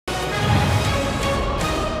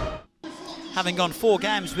Having gone 4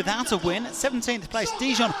 games without a win, 17th place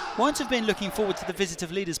Dijon won't have been looking forward to the visit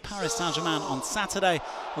of leaders Paris Saint-Germain on Saturday,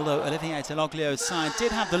 although Olivier Teloglio's side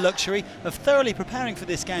did have the luxury of thoroughly preparing for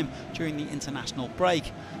this game during the international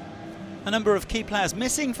break. A number of key players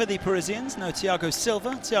missing for the Parisians, no Thiago Silva,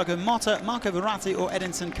 Thiago Motta, Marco Verratti or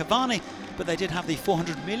Edinson Cavani, but they did have the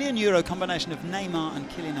 €400 million combination of Neymar and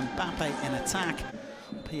Kylian Mbappe in attack.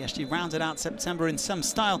 PSG rounded out September in some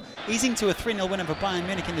style, easing to a 3-0 win over Bayern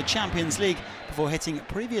Munich in the Champions League before hitting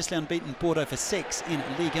previously unbeaten Bordeaux for 6 in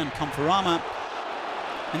Ligue and Conforama.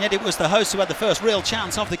 And yet it was the hosts who had the first real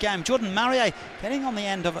chance of the game. Jordan Marier getting on the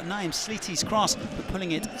end of Naim SLITI's cross, but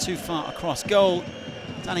pulling it too far across goal.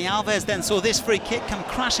 Dani Alves then saw this free kick come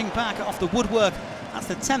crashing back off the woodwork. That's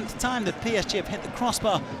the 10th time that PSG have hit the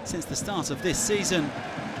crossbar since the start of this season.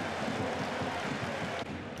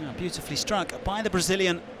 Now beautifully struck by the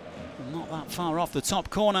Brazilian, not that far off the top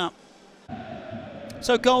corner.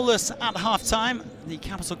 So goalless at half-time. The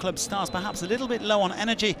Capital Club stars perhaps a little bit low on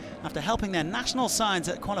energy after helping their national sides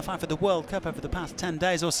qualify for the World Cup over the past 10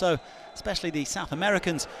 days or so, especially the South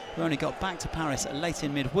Americans, who only got back to Paris late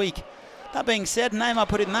in midweek. That being said, Neymar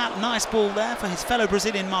put in that nice ball there for his fellow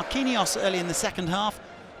Brazilian MARQUINHOS early in the second half.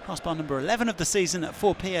 Crossbar number 11 of the season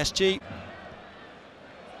for PSG.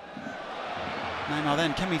 Neymar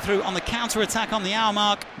then coming through on the counter-attack on the hour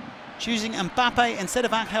mark, choosing Mbappe instead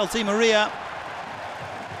of Angel Di Maria.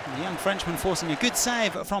 And the young Frenchman forcing a good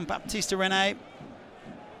save from Baptiste. The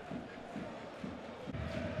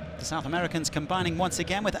South Americans combining once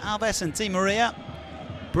again with Alves and Di Maria.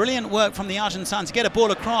 Brilliant work from the Argentine to get a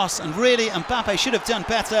ball across, and really Mbappe should have done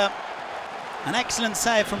better. An excellent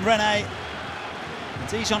save from René.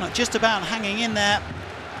 Dijon just about hanging in there.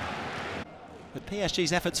 But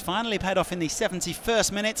PSG's efforts finally paid off in the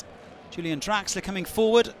 71st minute. Julian Draxler coming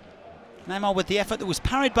forward. Neymar with the effort that was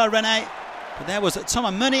parried by René. But there was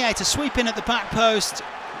Thomas MEUNIER to sweep in at the back post.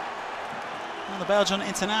 And the Belgian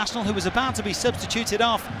international, who was about to be substituted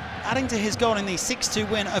off, adding to his goal in the 6-2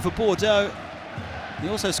 win over Bordeaux. He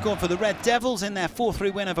also scored for the Red Devils in their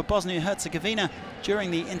 4-3 win over Bosnia-Herzegovina during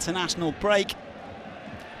the international break.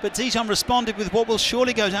 But Dijon responded with what will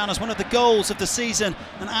surely go down as one of the goals of the season.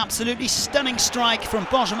 An absolutely stunning strike from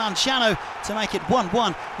Benjamin JEANNOT to make it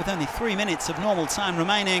 1-1 with only 3 minutes of normal time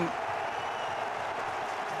remaining.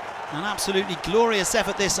 An absolutely glorious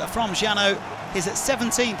effort this from JEANNOT. His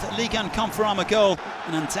 17th Ligue and Conforama goal,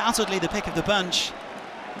 and undoubtedly the pick of the bunch.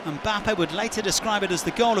 Mbappe would later describe it as the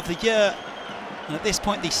goal of the year. And at this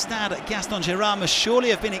point, the Stade Gaston Gérard must surely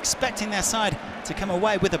have been expecting their side to come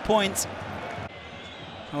away with a point.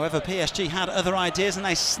 However, PSG had other ideas and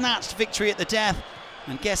they snatched victory at the death.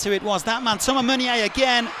 And guess who it was? That man, Thomas MEUNIER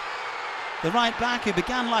again. The right back who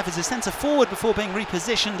began life as a centre forward before being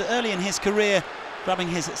repositioned early in his career, grabbing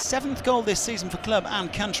his 7th goal this season for club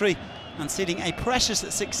and country, and sealing a precious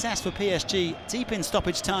success for PSG deep in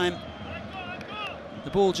stoppage time. The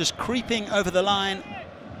ball just creeping over the line.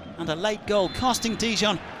 And a late goal costing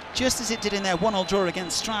Dijon, just as it did in their 1-1 draw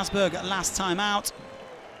against Strasbourg last time out.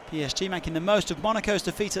 PSG making the most of Monaco's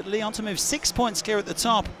defeat at Lyon to move 6 points clear at the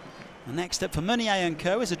top. The next step for MEUNIER &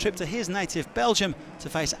 co is a trip to his native Belgium to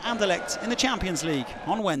face Anderlecht in the Champions League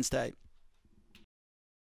on Wednesday.